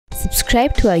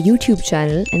Subscribe to our YouTube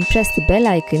channel and press the bell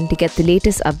icon to get the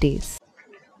latest updates.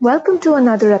 Welcome to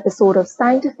another episode of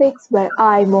Scientifix, where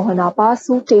I, Mohana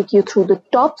Basu, take you through the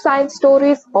top science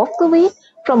stories of the week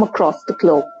from across the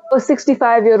globe. A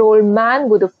 65-year-old man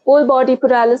with a full body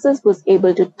paralysis was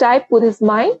able to type with his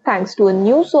mind thanks to a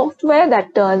new software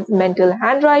that turns mental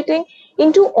handwriting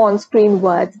into on-screen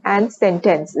words and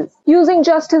sentences. Using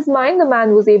just his mind, the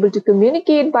man was able to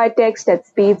communicate by text at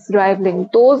speeds rivaling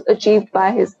those achieved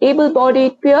by his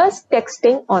able-bodied peers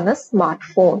texting on a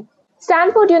smartphone.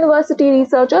 Stanford University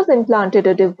researchers implanted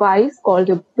a device called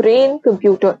a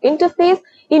brain-computer interface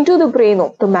into the brain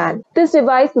of the man. This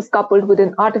device was coupled with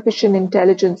an artificial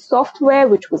intelligence software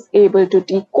which was able to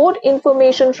decode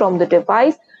information from the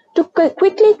device to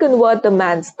quickly convert the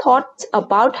man's thoughts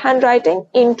about handwriting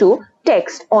into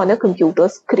text on a computer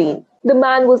screen. The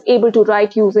man was able to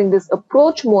write using this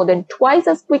approach more than twice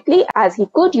as quickly as he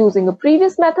could using a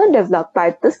previous method developed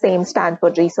by the same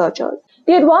Stanford researchers.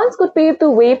 The advance could pave the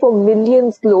way for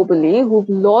millions globally who've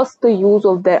lost the use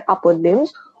of their upper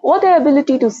limbs or their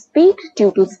ability to speak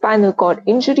due to spinal cord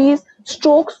injuries,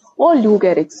 strokes, or Lou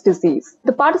Gehrig's disease.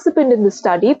 The participant in the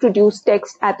study produced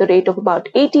text at the rate of about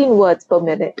 18 words per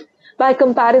minute. By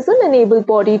comparison, an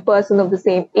able-bodied person of the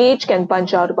same age can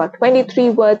punch out about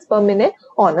 23 words per minute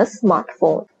on a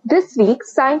smartphone. This week,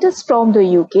 scientists from the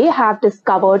UK have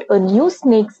discovered a new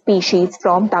snake species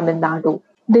from Tamil Nadu.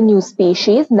 The new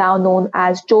species, now known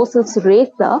as Joseph's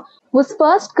racer, was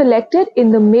first collected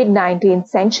in the mid-19th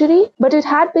century, but it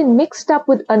had been mixed up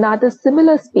with another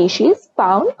similar species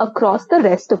found across the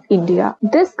rest of India.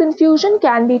 This confusion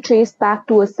can be traced back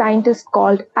to a scientist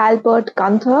called Albert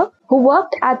Gunther, who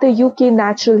worked at the UK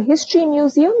Natural History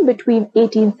Museum between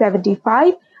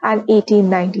 1875 and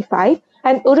 1895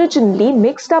 and originally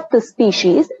mixed up the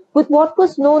species with what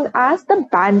was known as the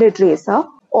banded racer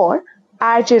or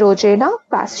Argyrogena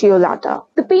fasciolata.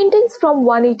 The paintings from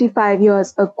 185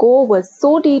 years ago were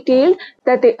so detailed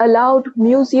that they allowed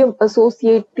museum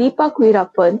associate Deepak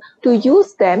Veerappan to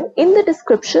use them in the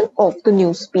description of the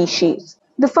new species.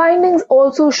 The findings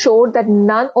also showed that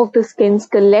none of the skins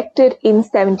collected in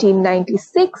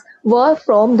 1796 were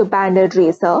from the banded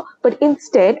racer, but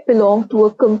instead belonged to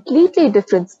a completely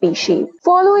different species.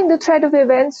 Following the thread of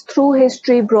events through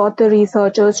history brought the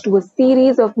researchers to a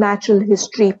series of natural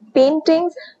history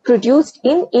paintings produced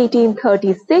in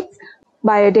 1836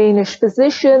 by a Danish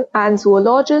physician and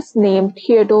zoologist named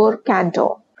Theodor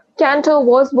Cantor. Cantor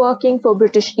was working for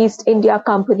British East India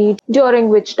Company, during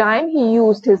which time he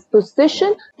used his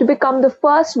position to become the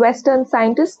first Western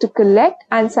scientist to collect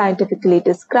and scientifically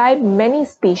describe many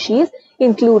species,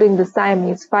 including the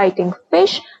Siamese fighting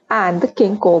fish and the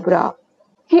king cobra.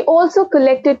 He also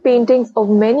collected paintings of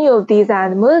many of these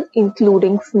animals,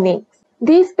 including snakes.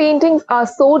 These paintings are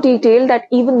so detailed that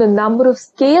even the number of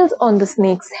scales on the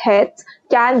snake's heads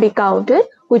can be counted,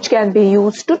 which can be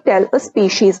used to tell a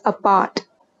species apart.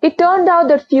 It turned out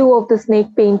that few of the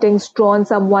snake paintings drawn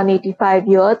some 185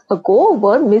 years ago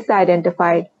were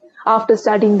misidentified. After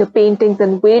studying the paintings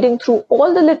and wading through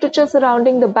all the literature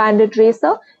surrounding the banded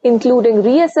racer, including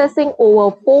reassessing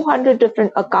over 400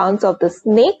 different accounts of the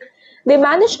snake, they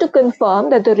managed to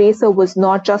confirm that the racer was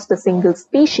not just a single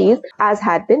species as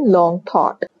had been long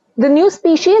thought. The new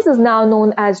species is now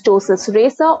known as Joseph's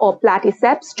racer or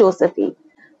Platyceps josephi.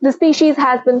 The species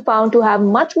has been found to have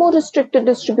much more restricted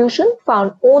distribution,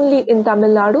 found only in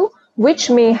Tamil Nadu, which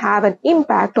may have an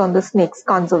impact on the snake's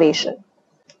conservation.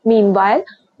 Meanwhile,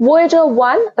 Voyager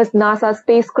 1, a NASA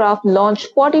spacecraft launched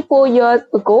 44 years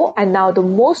ago and now the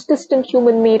most distant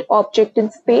human-made object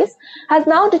in space, has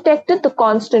now detected the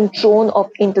constant drone of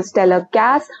interstellar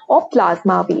gas or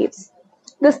plasma waves.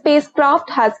 The spacecraft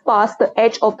has passed the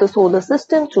edge of the solar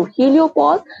system through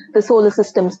heliopause, the solar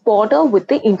system's border with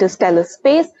the interstellar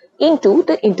space, into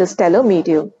the interstellar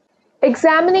medium.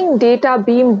 Examining data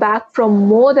beamed back from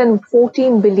more than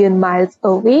 14 billion miles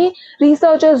away,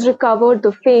 researchers recovered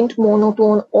the faint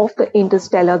monotone of the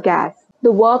interstellar gas.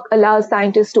 The work allows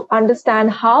scientists to understand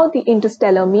how the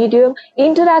interstellar medium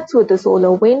interacts with the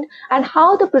solar wind and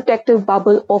how the protective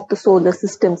bubble of the solar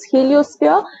system's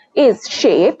heliosphere is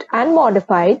shaped and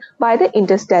modified by the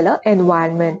interstellar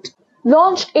environment.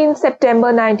 Launched in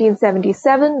September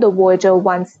 1977, the Voyager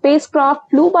 1 spacecraft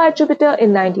flew by Jupiter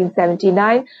in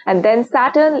 1979 and then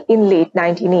Saturn in late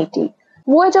 1980.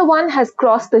 Voyager 1 has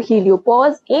crossed the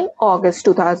heliopause in August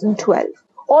 2012.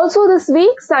 Also this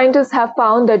week, scientists have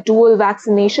found that dual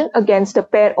vaccination against a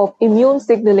pair of immune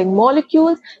signaling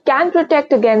molecules can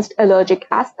protect against allergic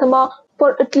asthma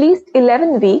for at least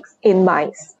 11 weeks in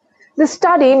mice. The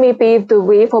study may pave the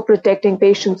way for protecting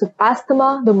patients with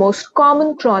asthma, the most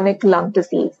common chronic lung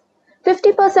disease.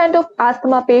 50% of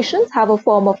asthma patients have a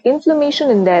form of inflammation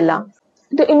in their lungs.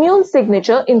 The immune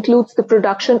signature includes the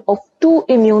production of two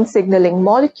immune signaling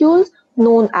molecules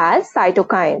known as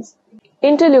cytokines,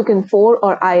 interleukin-4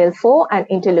 or IL-4 and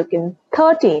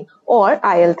interleukin-13 or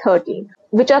IL-13,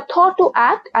 which are thought to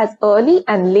act as early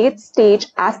and late-stage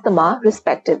asthma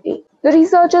respectively. The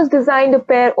researchers designed a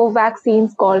pair of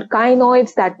vaccines called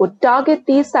kinoids that would target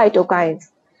these cytokines.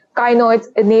 Kinoids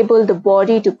enable the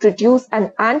body to produce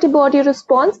an antibody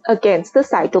response against the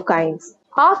cytokines.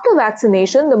 After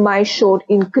vaccination, the mice showed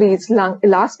increased lung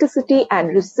elasticity and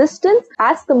resistance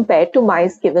as compared to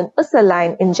mice given a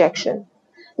saline injection.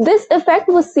 This effect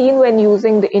was seen when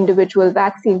using the individual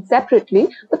vaccine separately,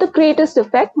 but the greatest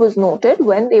effect was noted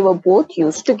when they were both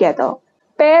used together.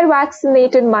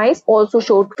 Pair-vaccinated mice also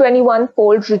showed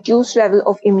 21-fold reduced level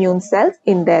of immune cells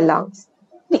in their lungs.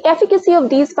 The efficacy of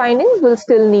these findings will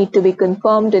still need to be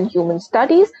confirmed in human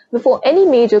studies before any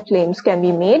major claims can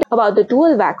be made about the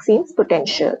dual vaccine's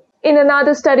potential. In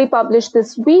another study published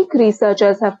this week,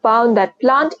 researchers have found that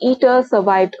plant eaters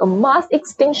survived a mass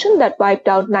extinction that wiped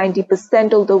out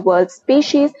 90% of the world's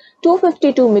species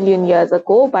 252 million years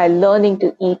ago by learning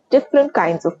to eat different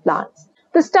kinds of plants.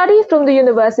 The study from the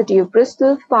University of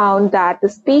Bristol found that the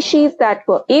species that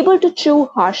were able to chew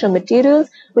harsher materials,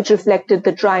 which reflected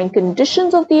the drying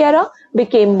conditions of the era,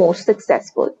 became most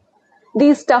successful.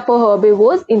 These tougher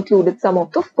herbivores included some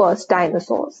of the first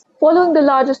dinosaurs. Following the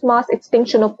largest mass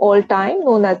extinction of all time,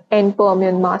 known as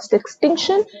end-Permian mass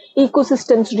extinction,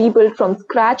 ecosystems rebuilt from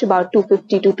scratch about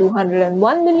 250 to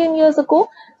 201 million years ago,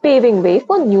 paving way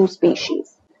for new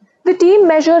species. The team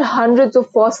measured hundreds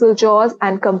of fossil jaws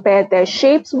and compared their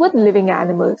shapes with living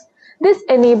animals. This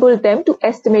enabled them to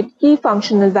estimate key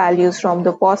functional values from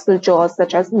the fossil jaws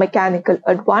such as mechanical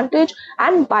advantage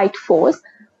and bite force,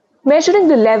 measuring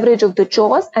the leverage of the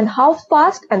jaws and how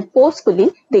fast and forcefully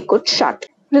they could shut.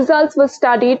 Results were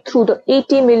studied through the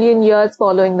 80 million years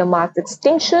following the mass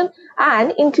extinction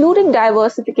and including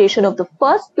diversification of the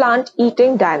first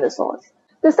plant-eating dinosaurs.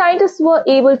 The scientists were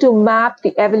able to map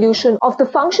the evolution of the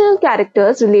functional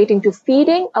characters relating to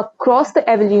feeding across the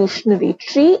evolutionary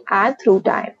tree and through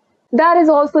time. That is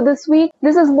all for this week.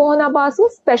 This is Mohana Basu,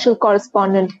 special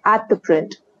correspondent at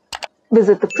ThePrint.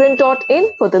 Visit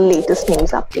theprint.in for the latest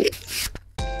news updates.